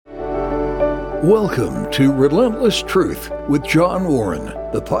Welcome to Relentless Truth with John Warren,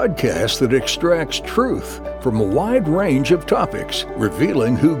 the podcast that extracts truth from a wide range of topics,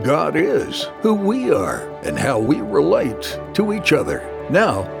 revealing who God is, who we are, and how we relate to each other.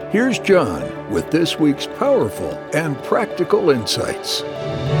 Now, here's John with this week's powerful and practical insights.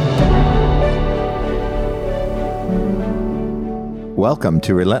 Welcome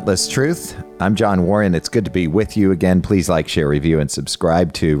to Relentless Truth. I'm John Warren. It's good to be with you again. Please like, share, review, and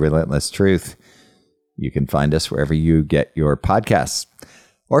subscribe to Relentless Truth. You can find us wherever you get your podcasts.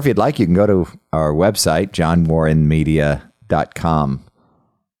 Or if you'd like, you can go to our website, johnwarrenmedia.com.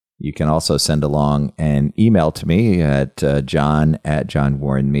 You can also send along an email to me at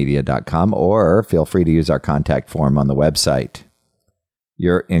john@johnwarrenmedia.com, or feel free to use our contact form on the website.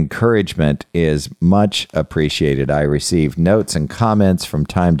 Your encouragement is much appreciated. I receive notes and comments from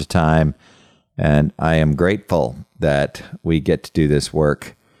time to time, and I am grateful that we get to do this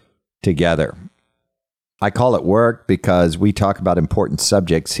work together. I call it work because we talk about important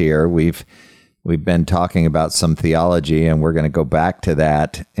subjects here. We've been talking about some theology, and we're going to go back to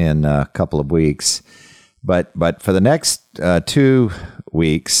that in a couple of weeks. But for the next 2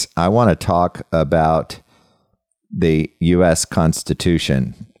 weeks, I want to talk about the U.S.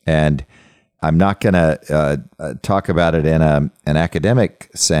 Constitution, and I'm not going to talk about it in an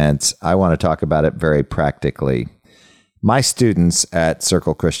academic sense. I want to talk about it very practically. My students at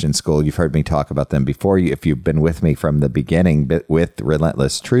Circle Christian School, you've heard me talk about them before. If you've been with me from the beginning, with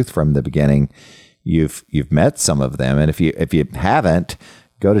Relentless Truth from the beginning, you've met some of them. And if you haven't,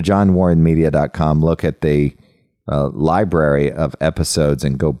 go to johnwarrenmedia.com, look at the library of episodes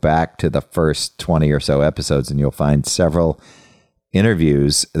and go back to the first 20 or so episodes, and you'll find several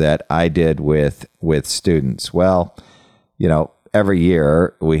interviews that I did with students. Well, every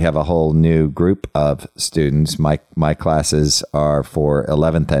year we have a whole new group of students. My classes are for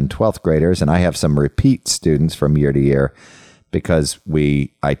 11th and 12th graders, and I have some repeat students from year to year because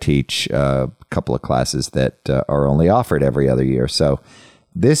I teach a couple of classes that are only offered every other year. So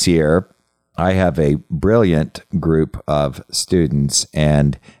this year I have a brilliant group of students,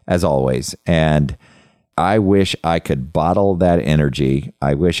 and as always, and I wish I could bottle that energy.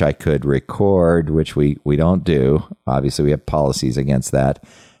 I wish I could record, which we don't do. Obviously, we have policies against that,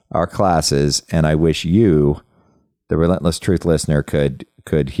 our classes, and I wish you, the Relentless Truth listener, could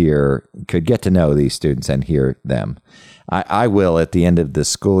get to know these students and hear them. I will, at the end of the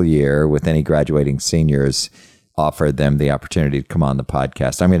school year, with any graduating seniors, offer them the opportunity to come on the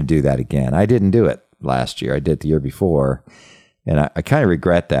podcast. I'm going to do that again. I didn't do it last year. I did the year before, and I kind of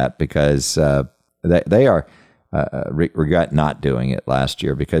regret that because they are regret not doing it last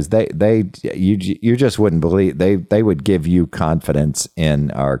year because you just wouldn't believe they would give you confidence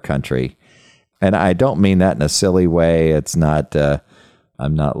in our country, and I don't mean that in a silly way. It's not.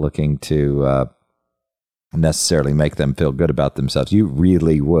 I'm not looking to necessarily make them feel good about themselves. You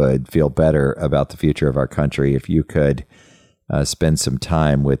really would feel better about the future of our country if you could spend some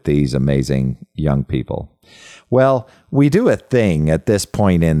time with these amazing young people. Well, we do a thing at this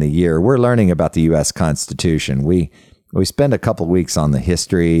point in the year. We're learning about the U.S. Constitution. We spend a couple weeks on the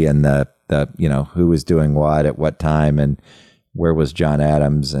history and the who was doing what at what time and where was John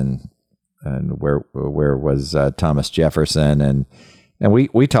Adams and where was Thomas Jefferson and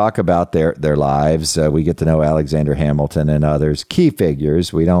we talk about their lives. We get to know Alexander Hamilton and others, key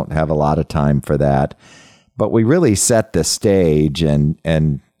figures. We don't have a lot of time for that, but we really set the stage.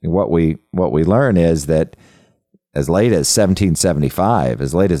 And what we learn is that as late as 1775,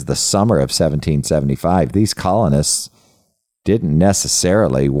 as late as the summer of 1775, these colonists didn't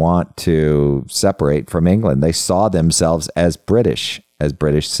necessarily want to separate from England. They saw themselves as British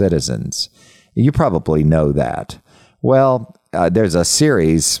citizens. You probably know that. Well, there's a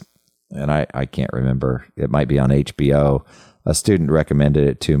series, and I can't remember. It might be on HBO. A student recommended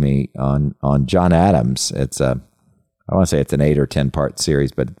it to me on John Adams. I want to say it's an 8 or 10 part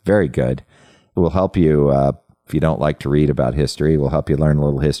series, but very good. It will help you, if you don't like to read about history, it will help you learn a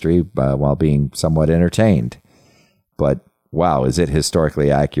little history while being somewhat entertained. But wow, is it historically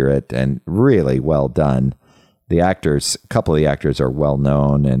accurate and really well done. A couple of the actors are well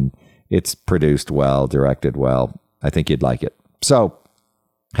known, and it's produced well, directed well. I think you'd like it. So,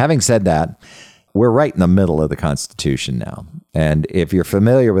 having said that, we're right in the middle of the Constitution now. And if you're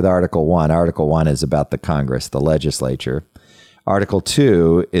familiar with Article 1 is about the Congress, the legislature. Article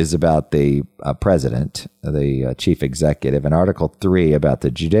 2 is about the president, the chief executive, and Article 3 about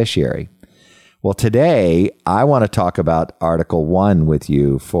the judiciary. Well, today, I want to talk about Article 1 with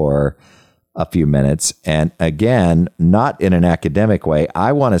you for a few minutes. And again, not in an academic way.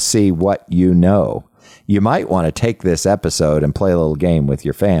 I want to see what you know. You might want to take this episode and play a little game with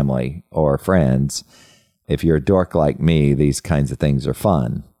your family or friends. If you're a dork like me, these kinds of things are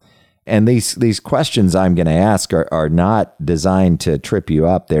fun. And these questions I'm going to ask are not designed to trip you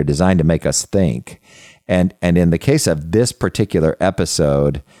up. They're designed to make us think. And in the case of this particular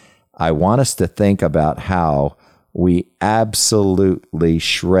episode, I want us to think about how we absolutely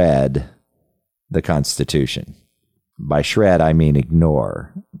shred the Constitution. By shred, I mean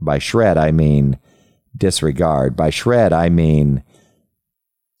ignore. By shred, I mean disregard. By shred, I mean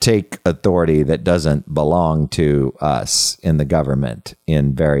take authority that doesn't belong to us in the government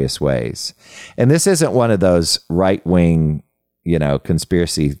in various ways. And this isn't one of those right-wing,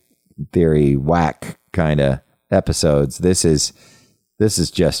 conspiracy theory whack kind of episodes. This is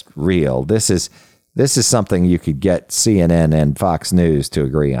just real. This is something you could get CNN and Fox News to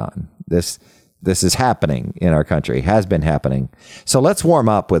agree on. This is happening in our country, has been happening. So let's warm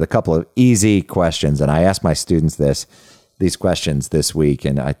up with a couple of easy questions. And I asked my students these questions this week,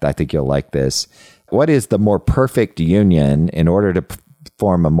 and I think you'll like this. What is the more perfect union? In order to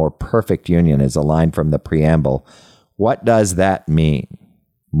form a more perfect union is a line from the preamble. What does that mean?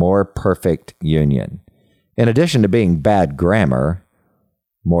 More perfect union. In addition to being bad grammar,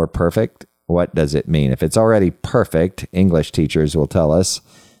 more perfect, what does it mean? If it's already perfect, English teachers will tell us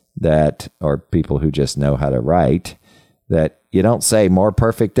that, or people who just know how to write, that you don't say more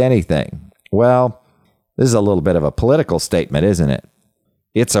perfect anything. Well, this is a little bit of a political statement, isn't it?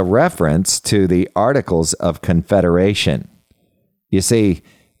 It's a reference to the Articles of Confederation. You see,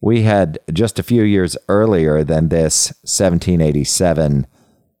 we had just a few years earlier than this 1787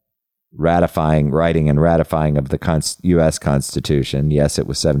 writing and ratifying of the U.S. Constitution. Yes, it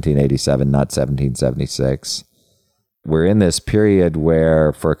was 1787, not 1776. We're in this period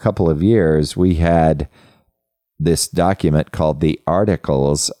where for a couple of years we had this document called the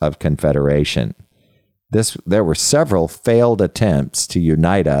Articles of Confederation. There were several failed attempts to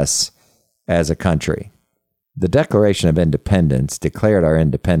unite us as a country. The Declaration of Independence declared our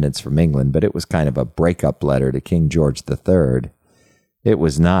independence from England, but it was kind of a breakup letter to King George III. It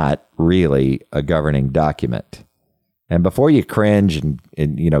was not really a governing document. And before you cringe and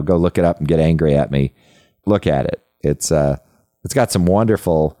go look it up and get angry at me, look at it. It's got some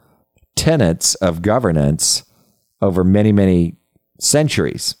wonderful tenets of governance over many, many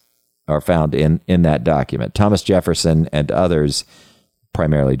centuries are found in that document. Thomas Jefferson and others,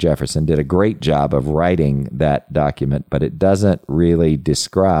 primarily Jefferson, did a great job of writing that document, but it doesn't really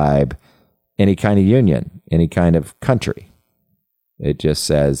describe any kind of union, any kind of country. It just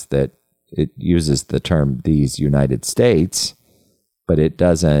says that it uses the term these United States, but it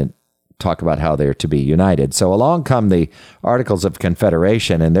doesn't talk about how they're to be united. So along come the Articles of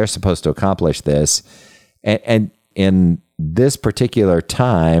Confederation, and they're supposed to accomplish this. And in this particular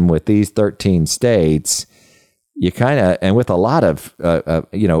time with these 13 states, you kind of, and with a lot of,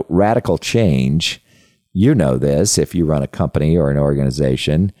 radical change, this, if you run a company or an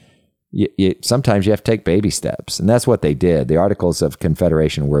organization, sometimes you have to take baby steps. And that's what they did. The Articles of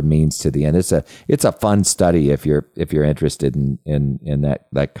Confederation were a means to the end. It's a fun study if you're interested in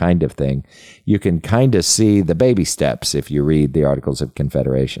that kind of thing. You can kind of see the baby steps if you read the Articles of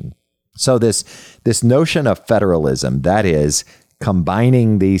Confederation. So this notion of federalism, that is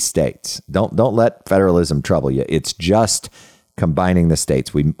combining these states. Don't let federalism trouble you. It's just combining the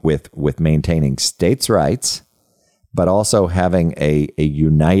states with maintaining states' rights, but also having a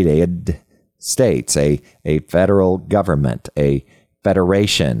united states, a federal government, a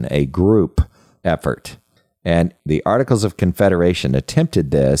federation, a group effort. And the Articles of Confederation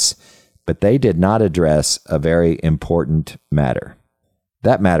attempted this, but they did not address a very important matter.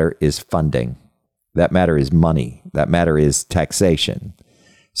 That matter is funding. That matter is money. That matter is taxation.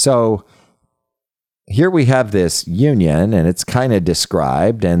 So here we have this union, and it's kind of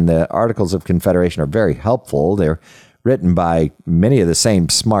described, and the Articles of Confederation are very helpful. They're written by many of the same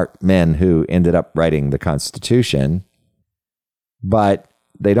smart men who ended up writing the Constitution, but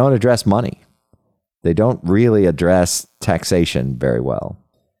they don't address money. They don't really address taxation very well.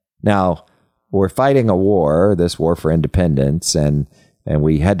 Now, we're fighting a war, this war for independence, and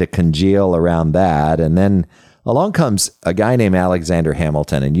we had to congeal around that. And then along comes a guy named Alexander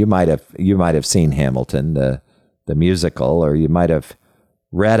Hamilton, and you might have seen Hamilton, the musical, or you might have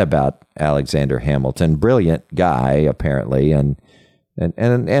read about Alexander Hamilton. Brilliant guy, apparently, and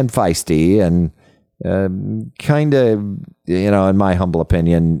feisty, and kind of, in my humble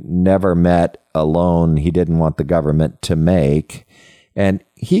opinion, never met a loan he didn't want the government to make. And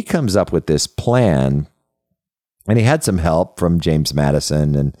he comes up with this plan. And he had some help from James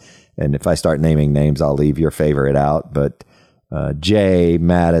Madison, and if I start naming names, I'll leave your favorite out. But Jay,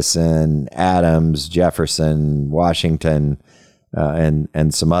 Madison, Adams, Jefferson, Washington,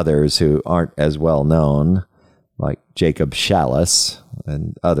 and some others who aren't as well known, like Jacob Chalice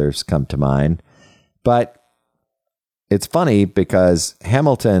and others come to mind. But it's funny because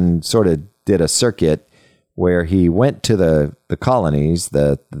Hamilton sort of did a circuit where he went to the colonies,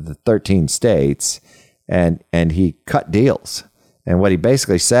 the 13 states, and he cut deals. And what he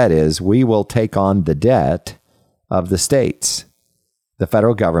basically said is, we will take on the debt of the states. The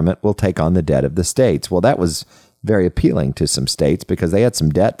federal government will take on the debt of the states. Well, that was very appealing to some states because they had some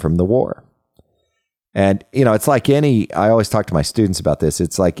debt from the war. And, it's like I always talk to my students about this.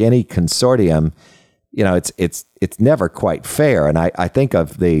 It's like any consortium, it's never quite fair. And I think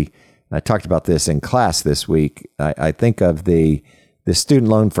of I talked about this in class this week. I think of the student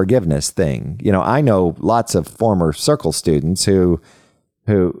loan forgiveness thing. I know lots of former Circle students who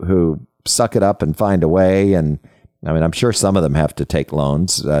suck it up and find a way. And I mean, I'm sure some of them have to take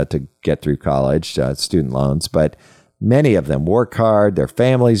loans to get through college, student loans, but many of them work hard. Their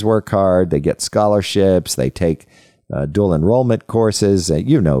families work hard. They get scholarships. They take dual enrollment courses.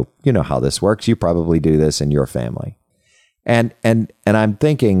 You know how this works. You probably do this in your family. And I'm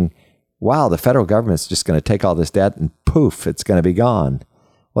thinking, wow, the federal government's just going to take all this debt and poof, it's going to be gone.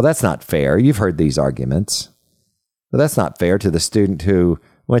 Well, that's not fair. You've heard these arguments. But that's not fair to the student who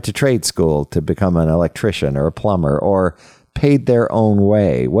went to trade school to become an electrician or a plumber or paid their own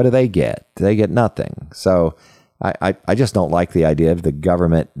way. What do they get? They get nothing. So I just don't like the idea of the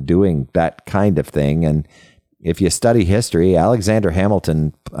government doing that kind of thing. And if you study history, Alexander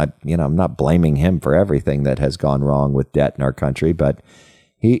Hamilton, I'm not blaming him for everything that has gone wrong with debt in our country, but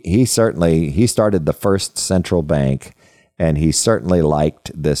he started the first central bank, and he certainly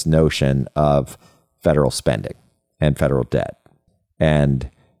liked this notion of federal spending and federal debt.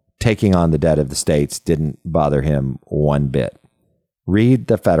 And taking on the debt of the states didn't bother him one bit. Read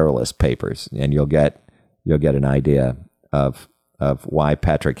the Federalist Papers, and you'll get an idea of why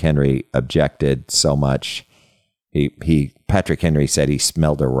Patrick Henry objected so much. Patrick Henry said he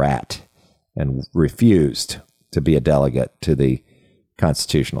smelled a rat and refused to be a delegate to the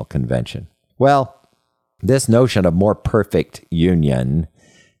Constitutional Convention. Well, this notion of more perfect union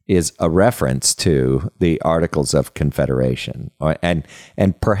is a reference to the Articles of Confederation, and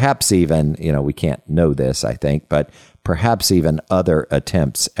perhaps even, we can't know this, I think, but perhaps even other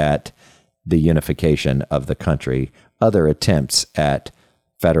attempts at the unification of the country, other attempts at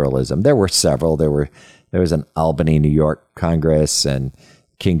federalism. There were several. There was an Albany, New York Congress, and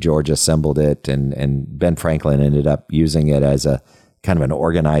King George assembled it, and Ben Franklin ended up using it as a kind of an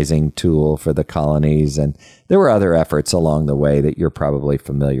organizing tool for the colonies. And there were other efforts along the way that you're probably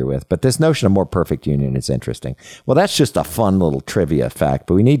familiar with. But this notion of more perfect union is interesting. Well, that's just a fun little trivia fact,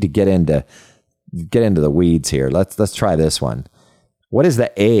 but we need to get into the weeds here. Let's try this one. What is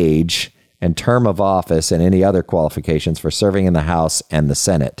the age and term of office and any other qualifications for serving in the House and the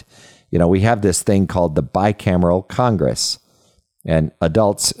Senate? We have this thing called the bicameral Congress. And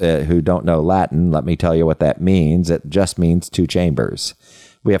adults who don't know Latin, let me tell you what that means. It just means two chambers.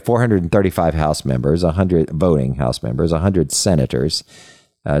 We have 435 House members, 100 voting House members, 100 senators,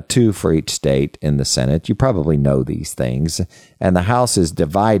 2 for each state in the Senate. You probably know these things. And the House is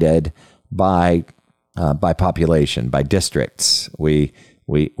divided by population, by districts. We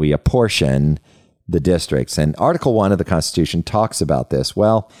apportion the districts. And Article 1 of the Constitution talks about this.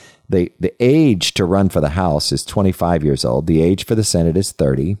 Well, the age to run for the House is 25 years old. The age for the Senate is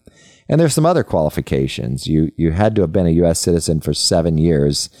 30. And there's some other qualifications. You had to have been a U.S. citizen for 7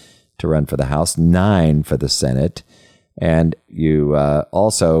 years to run for the House, 9 for the Senate. And you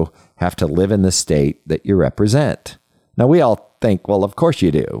also have to live in the state that you represent. Now, we all think, well, of course you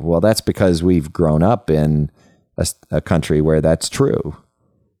do. Well, that's because we've grown up in a country where that's true.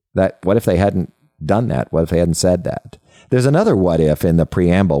 What if they hadn't done that? What if they hadn't said that? There's another what if in the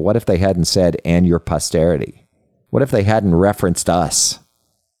preamble. What if they hadn't said, and your posterity? What if they hadn't referenced us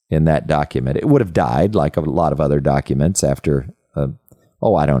in that document? It would have died like a lot of other documents after,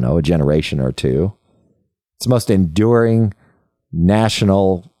 a generation or two. It's the most enduring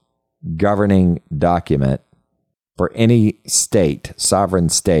national governing document for any state, sovereign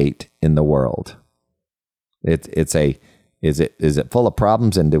state in the world. Is it full of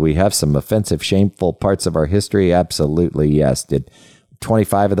problems, and do we have some offensive, shameful parts of our history? Absolutely, yes. Did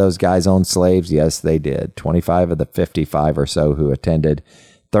 25 of those guys own slaves? Yes, they did. 25 of the 55 or so who attended,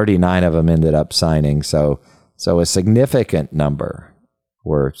 39 of them ended up signing. So a significant number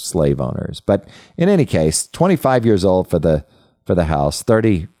were slave owners. But in any case, 25 years old for the House,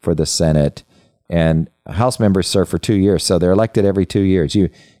 30 for the Senate, and House members serve for 2 years. So they're elected every 2 years. You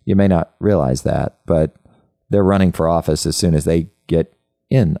may not realize that, but they're running for office as soon as they get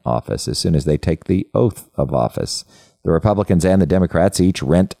in office, as soon as they take the oath of office. The Republicans and the Democrats each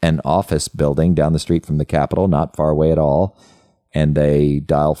rent an office building down the street from the Capitol, not far away at all, and they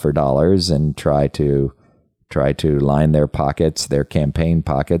dial for dollars and try to line their pockets, their campaign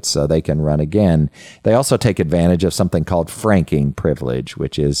pockets, so they can run again. They also take advantage of something called franking privilege,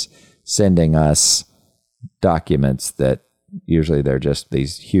 which is sending us documents that usually they're just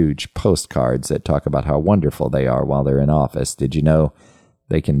these huge postcards that talk about how wonderful they are while they're in office. Did you know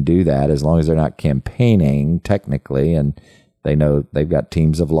they can do that as long as they're not campaigning technically, and they know they've got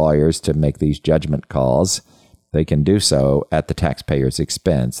teams of lawyers to make these judgment calls? They can do so at the taxpayer's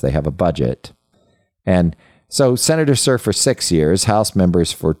expense. They have a budget. And so senators serve for 6 years, House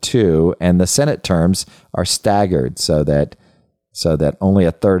members for 2, and the Senate terms are staggered so that only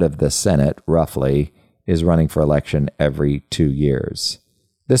a third of the Senate, roughly, is running for election every 2 years.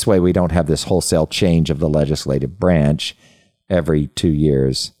 This way, we don't have this wholesale change of the legislative branch every 2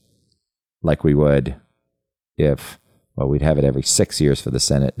 years like we would if, well, we'd have it every 6 years for the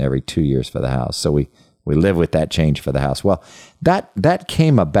Senate and every 2 years for the House. So we live with that change for the House. Well, that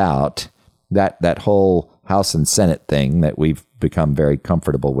came about, that whole House and Senate thing that we've become very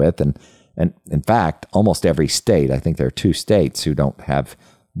comfortable with. And in fact, almost every state, I think there are 2 states who don't have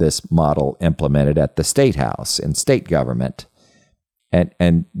this model implemented at the state house in state government.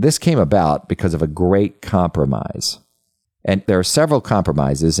 And this came about because of a great compromise. And there are several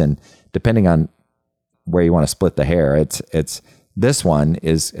compromises, and depending on where you want to split the hair, it's this one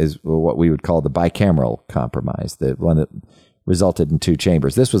is what we would call the bicameral compromise, the one that resulted in 2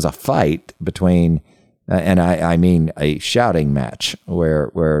 chambers. This was a fight between, and I mean a shouting match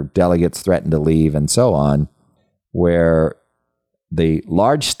where delegates threatened to leave and so on, where the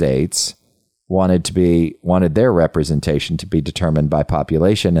large states wanted their representation to be determined by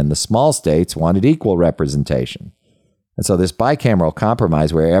population, and the small states wanted equal representation. And so this bicameral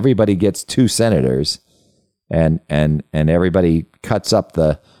compromise where everybody gets 2 senators and everybody cuts up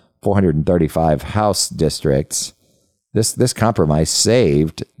the 435 House districts, this compromise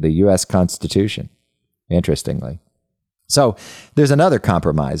saved the U.S. Constitution, interestingly. So there's another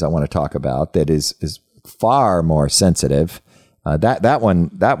compromise I want to talk about that is far more sensitive. That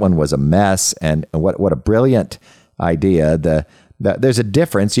one was a mess, and what a brilliant idea. There's a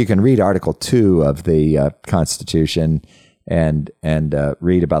difference. You can read Article 2 of the Constitution and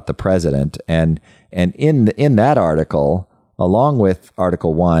read about the president, and in that article, along with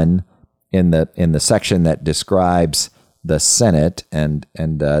Article 1, in the section that describes the Senate, and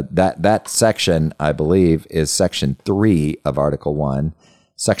that section, I believe, is Section 3 of Article 1.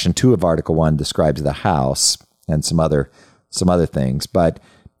 Section 2 of Article 1 describes the House and some other things, but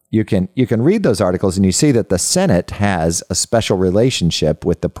you can read those articles and you see that the Senate has a special relationship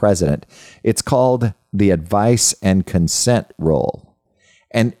with the president. It's called the advice and consent role.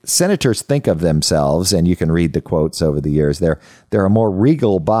 And senators think of themselves, and you can read the quotes over the years, they're a more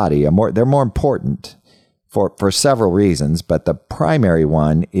regal body, they're more important for several reasons, but the primary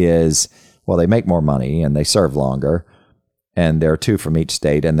one is, well, they make more money and they serve longer, and there are 2 from each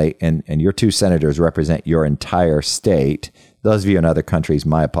state, and your 2 senators represent your entire state. Those of you in other countries,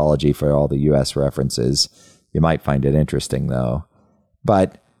 my apology for all the U.S. references. You might find it interesting, though.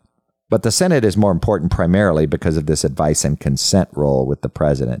 But the Senate is more important primarily because of this advice and consent role with the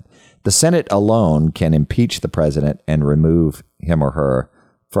president. The Senate alone can impeach the president and remove him or her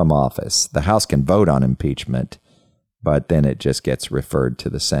from office. The House can vote on impeachment, but then it just gets referred to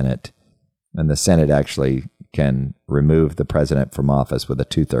the Senate. And the Senate actually can remove the president from office with a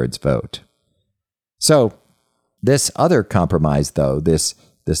 2/3 vote. So this other compromise, though, this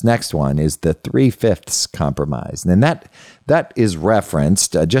next one is the 3/5 compromise. And that is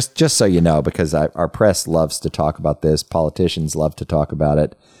referenced, just so you know, because our press loves to talk about this, politicians love to talk about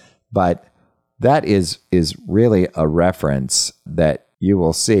it, but that is really a reference that you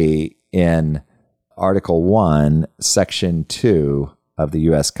will see in Article 1, Section 2 of the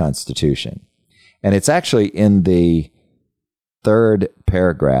U.S. Constitution. And it's actually in the 3rd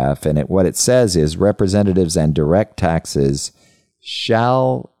paragraph, and what it says is representatives and direct taxes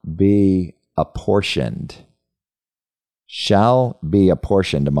shall be apportioned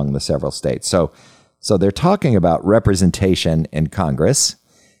among the several states. So they're talking about representation in Congress,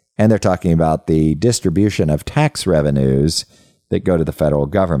 and they're talking about the distribution of tax revenues that go to the federal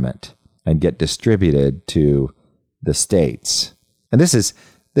government and get distributed to the states. And this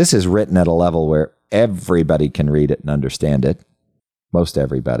is written at a level where everybody can read it and understand it. Most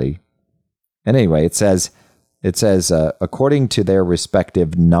everybody. And anyway, it says according to their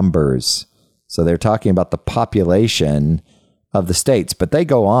respective numbers. So they're talking about the population of the states. But they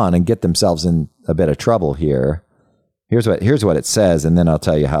go on and get themselves in a bit of trouble here. Here's what it says, and then I'll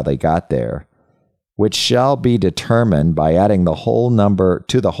tell you how they got there. Which shall be determined by adding the whole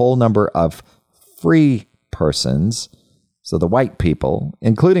number of free persons, so the white people,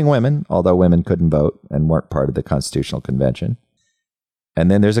 including women, although women couldn't vote and weren't part of the Constitutional Convention.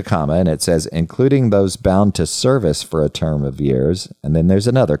 And then there's a comma, and it says, including those bound to service for a term of years. And then there's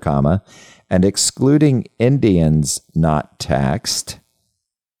another comma, and excluding Indians not taxed.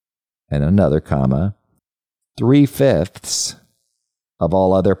 And another comma, 3/5 of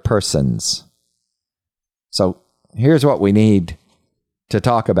all other persons. So here's what we need to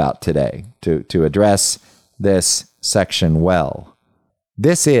talk about today to address this section well.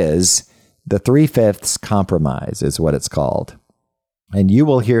 This is the 3/5 compromise, is what it's called. And you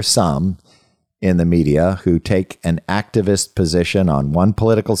will hear some in the media who take an activist position on one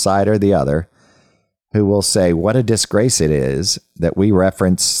political side or the other, who will say what a disgrace it is that we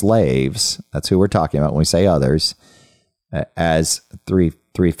reference slaves, that's who we're talking about when we say others, as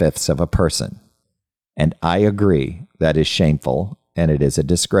 3/5 of a person. And I agree, that is shameful and it is a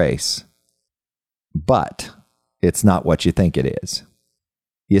disgrace. But it's not what you think it is.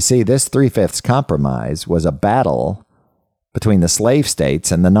 You see, this 3/5 compromise was a battle between the slave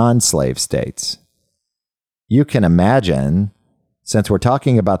states and the non-slave states. You can imagine, since we're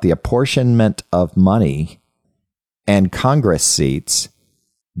talking about the apportionment of money and Congress seats,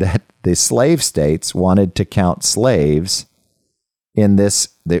 that the slave states wanted to count slaves in this,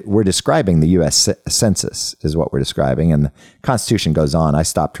 that we're describing the U.S. Census is what we're describing, and the Constitution goes on. I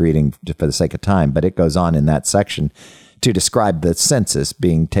stopped reading for the sake of time, but it goes on in that section to describe the census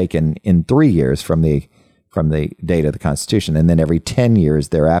being taken in 3 years from the date of the Constitution, and then every 10 years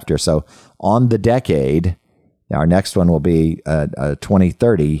thereafter. So on the decade, our next one will be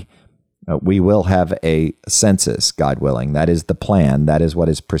 2030, we will have a census, God willing. That is the plan. That is what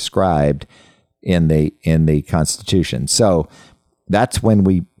is prescribed in the Constitution. So that's when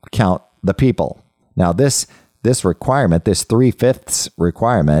we count the people. Now, this requirement, this 3/5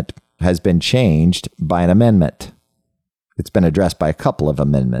 requirement, has been changed by an amendment. It's been addressed by a couple of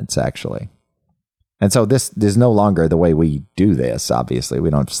amendments, actually. And so this is no longer the way we do this. Obviously, we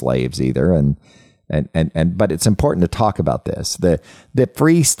don't have slaves either, but it's important to talk about this. The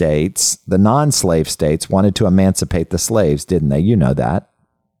free states, the non-slave states, wanted to emancipate the slaves, didn't they? You know that.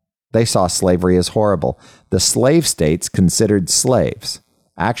 They saw slavery as horrible. The slave states considered slaves,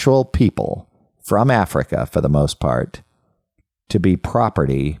 actual people from Africa for the most part, to be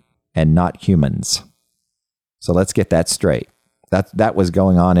property and not humans. So let's get that straight. That was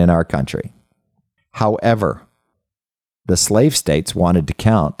going on in our country. However, the slave states wanted to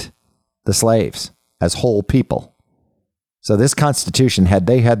count the slaves as whole people. So this Constitution, had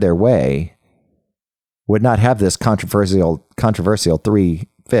they had their way, would not have this controversial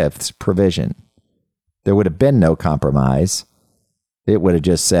 3/5 provision. There would have been no compromise. It would have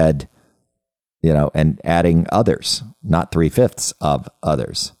just said, and adding others, not 3/5 of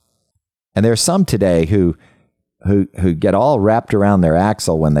others. And there's some today who get all wrapped around their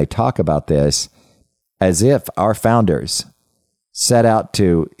axle when they talk about this, as if our founders set out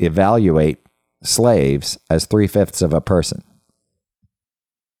to evaluate slaves as 3/5 of a person.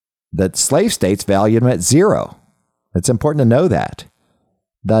 The slave states valued them at 0. It's important to know that.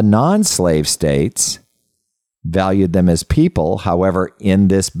 The non-slave states valued them as people. However, in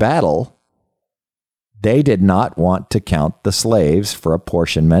this battle, they did not want to count the slaves for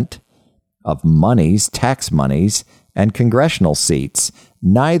apportionment of monies, tax monies, and congressional seats.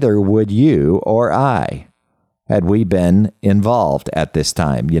 Neither would you or I, had we been involved at this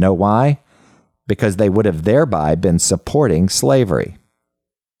time. You know why? Because they would have thereby been supporting slavery.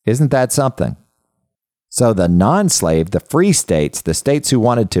 Isn't that something? So the non-slave, the free states, the states who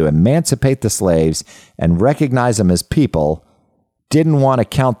wanted to emancipate the slaves and recognize them as people, didn't want to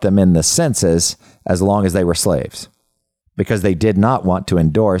count them in the census as long as they were slaves, because they did not want to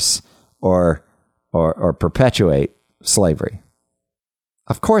endorse or perpetuate slavery.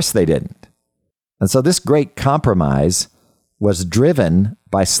 Of course they didn't. And so this great compromise was driven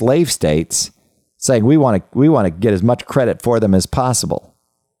by slave states saying we want to get as much credit for them as possible.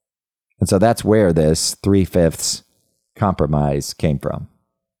 And so that's where this 3/5 compromise came from.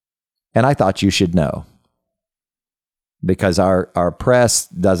 And I thought you should know, because our press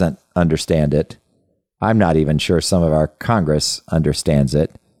doesn't understand it. I'm not even sure some of our Congress understands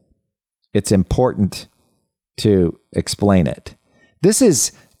it. It's important to explain it. This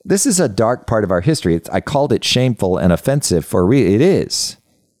is a dark part of our history. I called it shameful and offensive it is,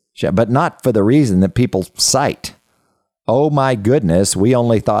 but not for the reason that people cite. Oh my goodness, we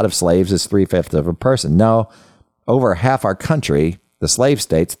only thought of slaves as 3/5 of a person. No, over half our country, the slave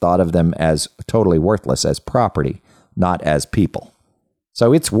states, thought of them as totally worthless, as property, not as people.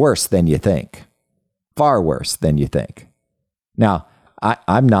 So it's worse than you think. Far worse than you think. Now,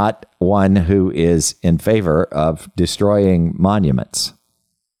 I'm not one who is in favor of destroying monuments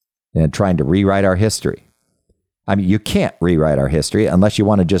and trying to rewrite our history. I mean, you can't rewrite our history unless you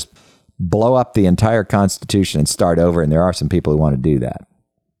want to just blow up the entire Constitution and start over, and there are some people who want to do that.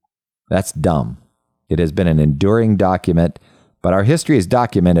 That's dumb. It has been an enduring document, but our history is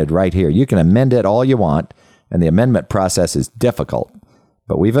documented right here. You can amend it all you want, and the amendment process is difficult.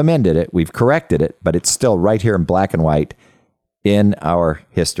 But we've amended it, we've corrected it, but it's still right here in black and white in our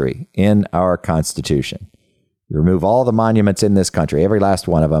history, in our Constitution. You remove all the monuments in this country, every last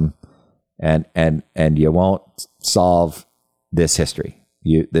one of them, and you won't solve this history.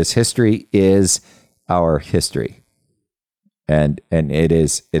 This history is our history. And it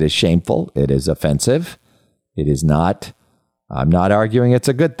is shameful, it is offensive. It is not, I'm not arguing it's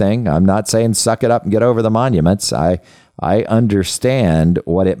a good thing. I'm not saying suck it up and get over the monuments. I understand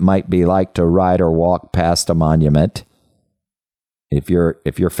what it might be like to ride or walk past a monument. If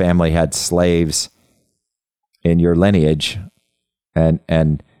your family had slaves in your lineage, and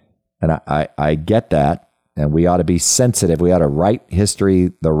I get that, and we ought to be sensitive. We ought to write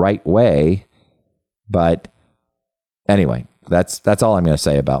history the right way. But anyway, that's all I'm going to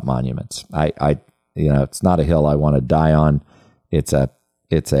say about monuments. It's not a hill I want to die on. I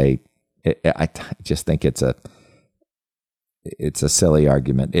just think it's a silly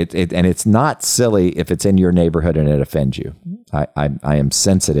argument. And it's not silly if it's in your neighborhood and it offends you. I am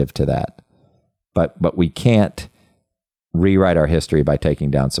sensitive to that. But we can't rewrite our history by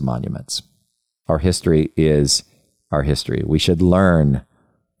taking down some monuments. Our history is our history. We should learn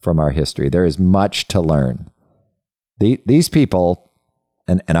from our history. There is much to learn. These people,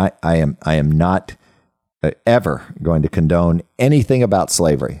 and I am not ever going to condone anything about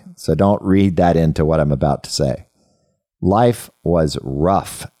slavery. So don't read that into what I'm about to say. Life was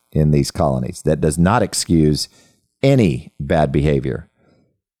rough in these colonies. That does not excuse any bad behavior.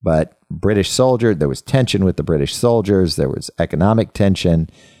 But British soldier, there was tension with the British soldiers. There was economic tension.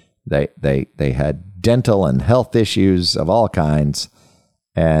 They had dental and health issues of all kinds.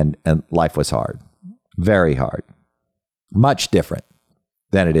 And life was hard, very hard, much different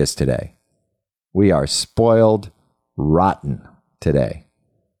than it is today. We are spoiled rotten today.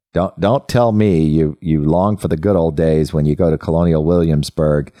 Don't tell me you long for the good old days when you go to Colonial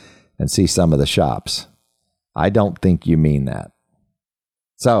Williamsburg and see some of the shops. I don't think you mean that.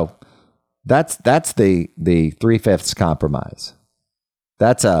 So that's the 3/5 compromise.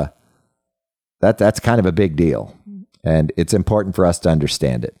 That's kind of a big deal, and it's important for us to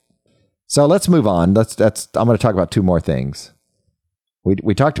understand it. So let's move on. I'm going to talk about two more things.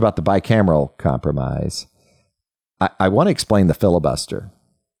 We talked about the bicameral compromise. I want to explain the filibuster.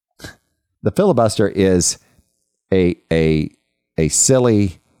 The filibuster is a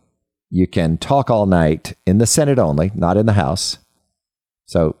silly, you can talk all night in the Senate only, not in the House.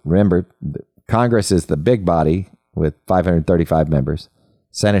 So remember, Congress is the big body with 535 members.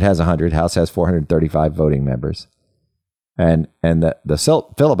 Senate has 100, House has 435 voting members. And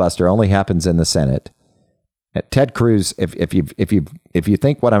the filibuster only happens in the Senate. Ted Cruz, if you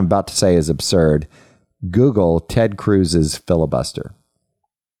think what I'm about to say is absurd, Google Ted Cruz's filibuster,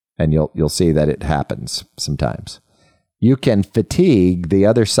 and you'll see that it happens sometimes. You can fatigue the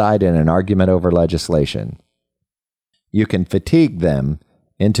other side in an argument over legislation. You can fatigue them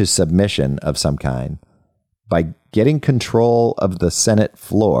into submission of some kind by getting control of the Senate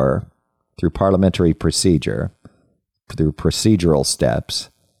floor through parliamentary procedure, through procedural steps,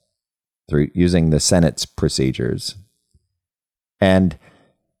 through using the Senate's procedures. And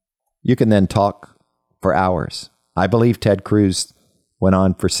you can then talk for hours. I believe Ted Cruz went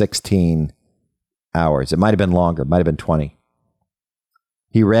on for 16 hours. It might have been longer. It might have been 20.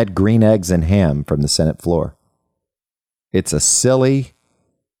 He read Green Eggs and Ham from the Senate floor. It's a silly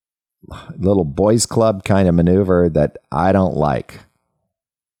little boys club kind of maneuver that I don't like.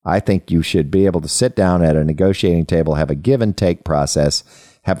 I think you should be able to sit down at a negotiating table, have a give and take process.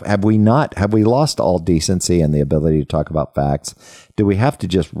 Have we lost all decency and the ability to talk about facts? Do we have to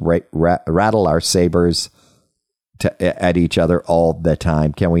just rattle our sabers at each other all the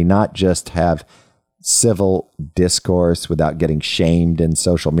time? Can we not just have civil discourse without getting shamed in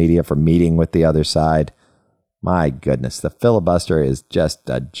social media for meeting with the other side? My goodness, the filibuster is just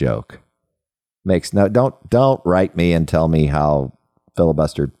a joke. Don't write me and tell me how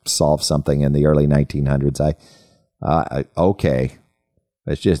filibuster solved something in the early 1900s. Okay,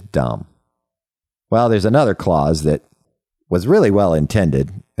 it's just dumb. Well, there's another clause that was really well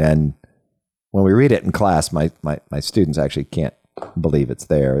intended, and when we read it in class, my students actually can't believe it's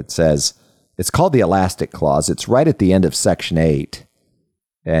there. It says, it's called the elastic clause. It's right at the end of Section 8.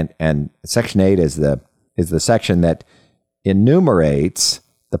 And Section 8 is the section that enumerates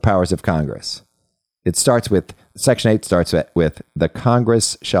the powers of Congress. It starts with, Section 8 starts with, the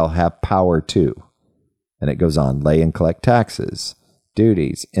Congress shall have power to. And it goes on, lay and collect taxes,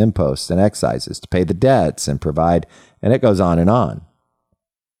 duties, imposts, and excises, to pay the debts and provide, and it goes on and on.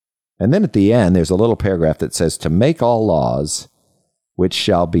 And then at the end, there's a little paragraph that says, to make all laws which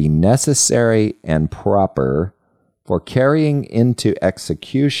shall be necessary and proper for carrying into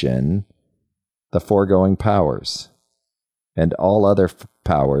execution the foregoing powers, and all other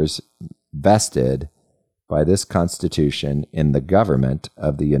powers vested by this Constitution in the government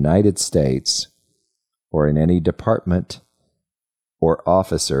of the United States or in any department or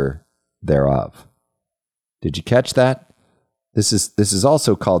officer thereof. Did you catch that? This is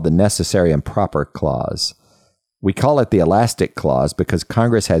also called the necessary and proper clause. We call it the elastic clause because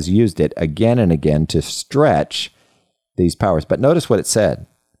Congress has used it again and again to stretch these powers. But notice what it said.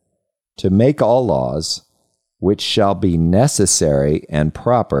 To make all laws which shall be necessary and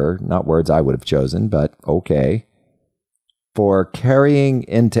proper, not words I would have chosen, but okay, for carrying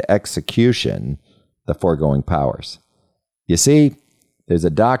into execution the foregoing powers. You see, there's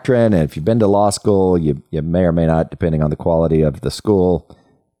a doctrine, and if you've been to law school, you may or may not, depending on the quality of the school,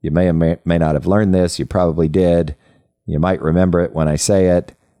 you may or may not have learned this. You probably did. You might remember it when I say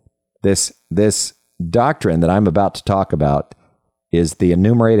it. This doctrine that I'm about to talk about is the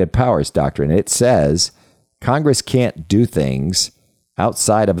enumerated powers doctrine. It says Congress can't do things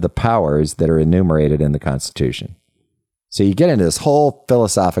outside of the powers that are enumerated in the Constitution. So you get into this whole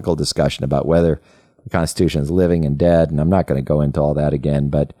philosophical discussion about whether the Constitution is living and dead, and I'm not going to go into all that again,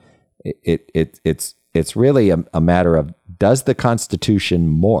 but it's really a matter of, does the Constitution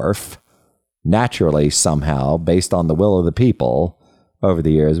morph naturally somehow based on the will of the people over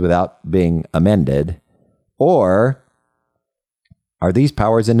the years without being amended, or are these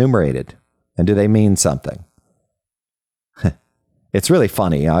powers enumerated, and do they mean something? It's really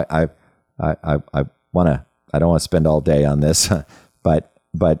funny. I don't want to spend all day on this,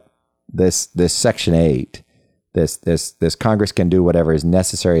 but this Section 8, this Congress can do whatever is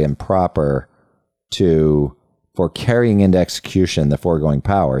necessary and proper for carrying into execution the foregoing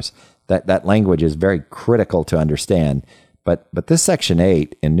powers. That language is very critical to understand. But this Section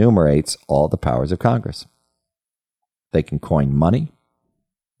 8 enumerates all the powers of Congress. They can coin money.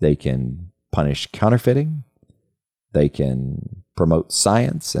 They can punish counterfeiting. They can promote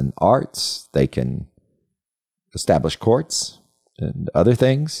science and arts. They can establish courts and other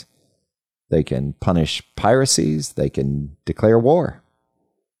things. They can punish piracies. They can declare war.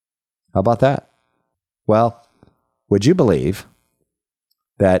 How about that? Well, would you believe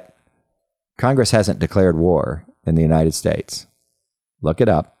that Congress hasn't declared war in the United States? Look it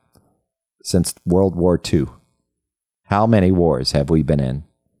up. Since World War II. How many wars have we been in?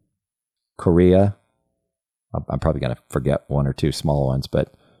 Korea. I'm probably going to forget one or two small ones,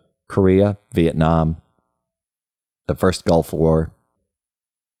 but Korea, Vietnam, the first Gulf War,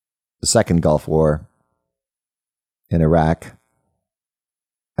 the second Gulf War in Iraq,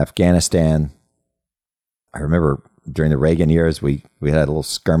 Afghanistan. I remember during the Reagan years, we had a little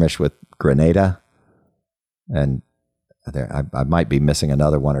skirmish with Grenada, and I might be missing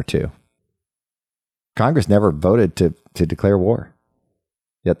another one or two. Congress never voted to declare war.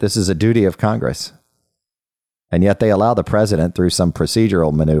 Yet this is a duty of Congress. And yet they allow the president, through some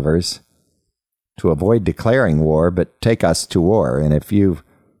procedural maneuvers, to avoid declaring war, but take us to war. And if you've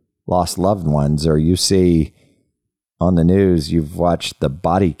lost loved ones, or you see on the news, you've watched the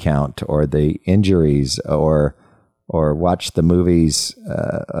body count or the injuries, or watched the movies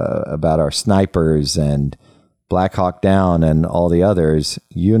about our snipers and Black Hawk Down and all the others,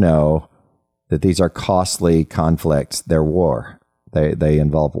 you know that these are costly conflicts. They're war. They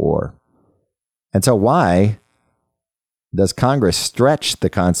involve war. And so why does Congress stretch the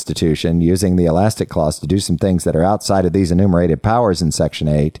Constitution using the elastic clause to do some things that are outside of these enumerated powers in Section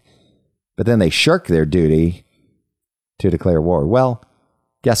 8, but then they shirk their duty to declare war? Well,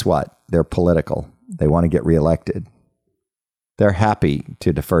 guess what? They're political. They want to get reelected. They're happy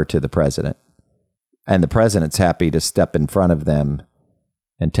to defer to the president. And the president's happy to step in front of them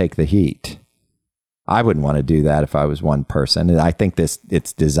and take the heat. I wouldn't want to do that if I was one person. And I think it's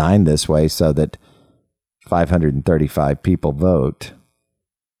designed this way so that 535 people vote.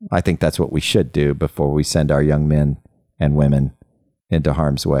 I think that's what we should do before we send our young men and women into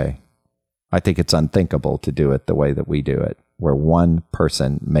harm's way. I think it's unthinkable to do it the way that we do it, where one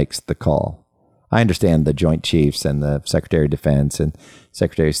person makes the call. I understand the Joint Chiefs and the Secretary of Defense and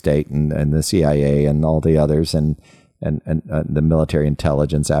Secretary of State and the CIA and all the others and the military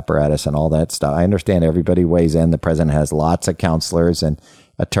intelligence apparatus and all that stuff. I understand everybody weighs in. The president has lots of counselors and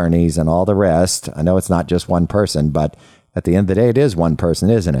attorneys and all the rest. I know it's not just one person, but at the end of the day, it is one person,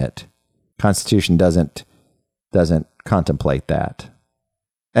 isn't it? Constitution doesn't contemplate that.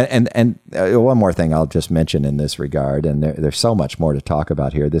 And one more thing I'll just mention in this regard, and there's so much more to talk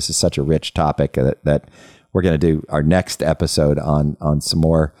about here. This is such a rich topic that we're going to do our next episode on some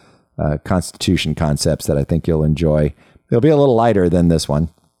more Constitution concepts that I think you'll enjoy. It'll be a little lighter than this one,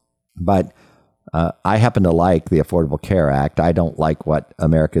 but I happen to like the Affordable Care Act. I don't like what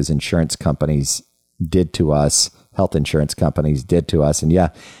America's insurance companies did to us, health insurance companies did to us. And yeah,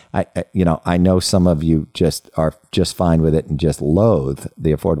 I know some of you are just fine with it and just loathe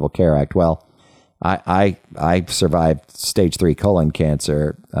the Affordable Care Act. Well, I survived stage 3 colon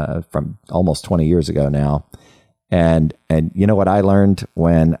cancer from almost 20 years ago now. And you know what I learned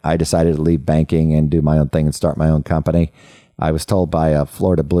when I decided to leave banking and do my own thing and start my own company? I was told by a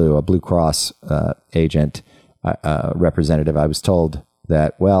Florida Blue, a Blue Cross agent, representative, I was told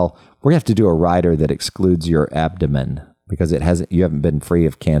that, well, we're going to have to do a rider that excludes your abdomen because you haven't been free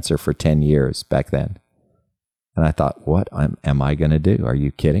of cancer for 10 years back then. And I thought, what am I going to do? Are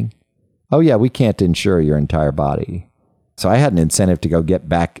you kidding? Oh yeah, we can't insure your entire body. So I had an incentive to go get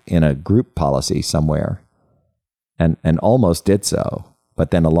back in a group policy somewhere and almost did so.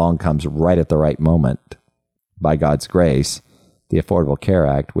 But then along comes right at the right moment, by God's grace, the Affordable Care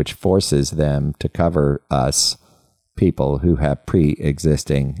Act, which forces them to cover us people who have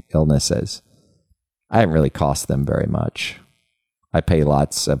pre-existing illnesses. I haven't really cost them very much. I pay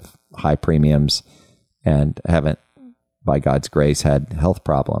lots of high premiums and haven't, by God's grace, had health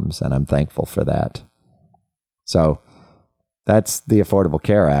problems, and I'm thankful for that. So that's the Affordable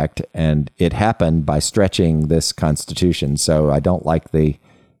Care Act, and it happened by stretching this Constitution. So I don't like the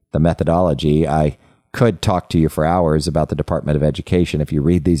methodology. I could talk to you for hours about the Department of Education. If you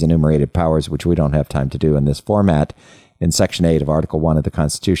read these enumerated powers, which we don't have time to do in this format, in Section 8 of Article 1 of the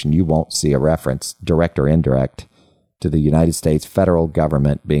Constitution, you won't see a reference, direct or indirect, to the United States federal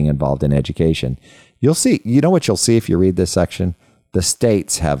government being involved in education. You'll see, you know what you'll see if you read this section? The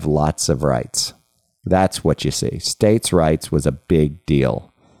states have lots of rights. That's what you see. States' rights was a big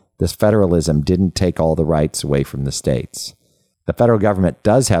deal. This federalism didn't take all the rights away from the states. The federal government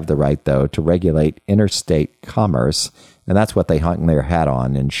does have the right, though, to regulate interstate commerce, and that's what they hung their hat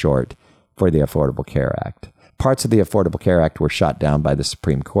on, in short, for the Affordable Care Act. Parts of the Affordable Care Act were shot down by the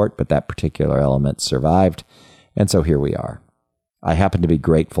Supreme Court, but that particular element survived, and so here we are. I happen to be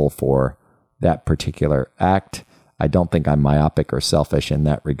grateful for that particular act. I don't think I'm myopic or selfish in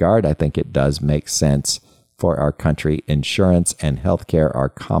that regard. I think it does make sense for our country. Insurance and healthcare are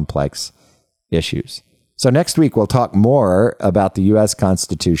complex issues. So next week, we'll talk more about the U.S.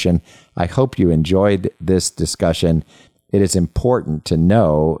 Constitution. I hope you enjoyed this discussion. It is important to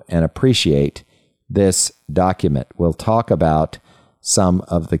know and appreciate this document. We'll talk about some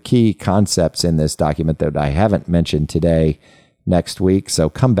of the key concepts in this document that I haven't mentioned today next week. So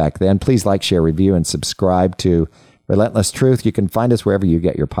come back then. Please like, share, review, and subscribe to Relentless Truth. You can find us wherever you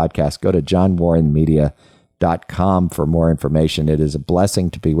get your podcast. Go to johnwarrenmedia.com for more information. It is a blessing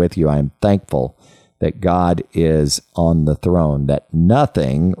to be with you. I am thankful that God is on the throne, that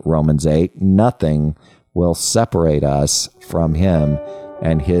nothing, Romans 8, nothing will separate us from him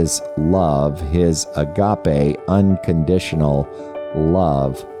and his love, his agape, unconditional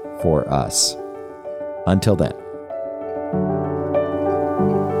love for us. Until then.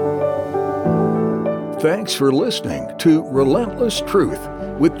 Thanks for listening to Relentless Truth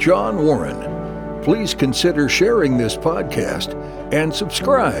with John Warren. Please consider sharing this podcast and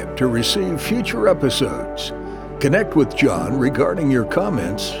subscribe to receive future episodes. Connect with John regarding your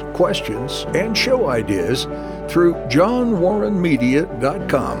comments, questions, and show ideas through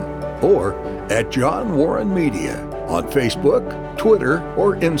johnwarrenmedia.com or at John Warren Media on Facebook, Twitter,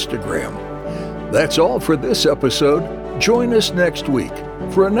 or Instagram. That's all for this episode. Join us next week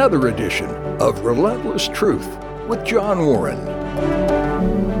for another edition of Relentless Truth with John Warren.